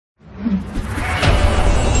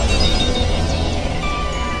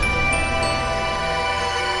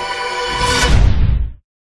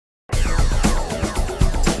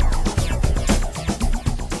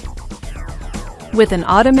With an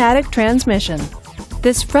automatic transmission,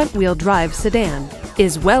 this front-wheel drive sedan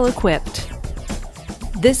is well equipped.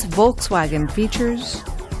 This Volkswagen features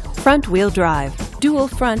front-wheel drive, dual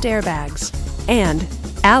front airbags, and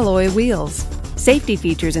alloy wheels. Safety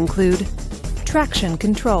features include traction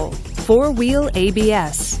control, four-wheel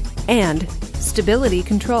ABS, and stability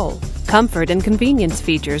control. Comfort and convenience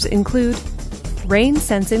features include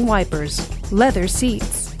rain-sensing wipers, leather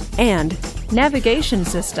seats, and navigation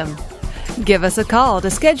system. Give us a call to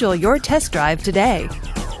schedule your test drive today.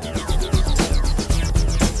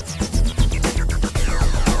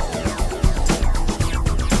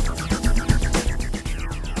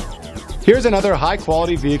 Here's another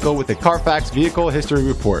high-quality vehicle with a Carfax Vehicle History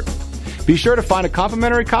Report. Be sure to find a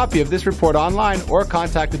complimentary copy of this report online or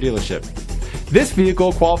contact the dealership. This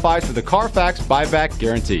vehicle qualifies for the Carfax Buyback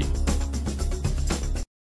Guarantee.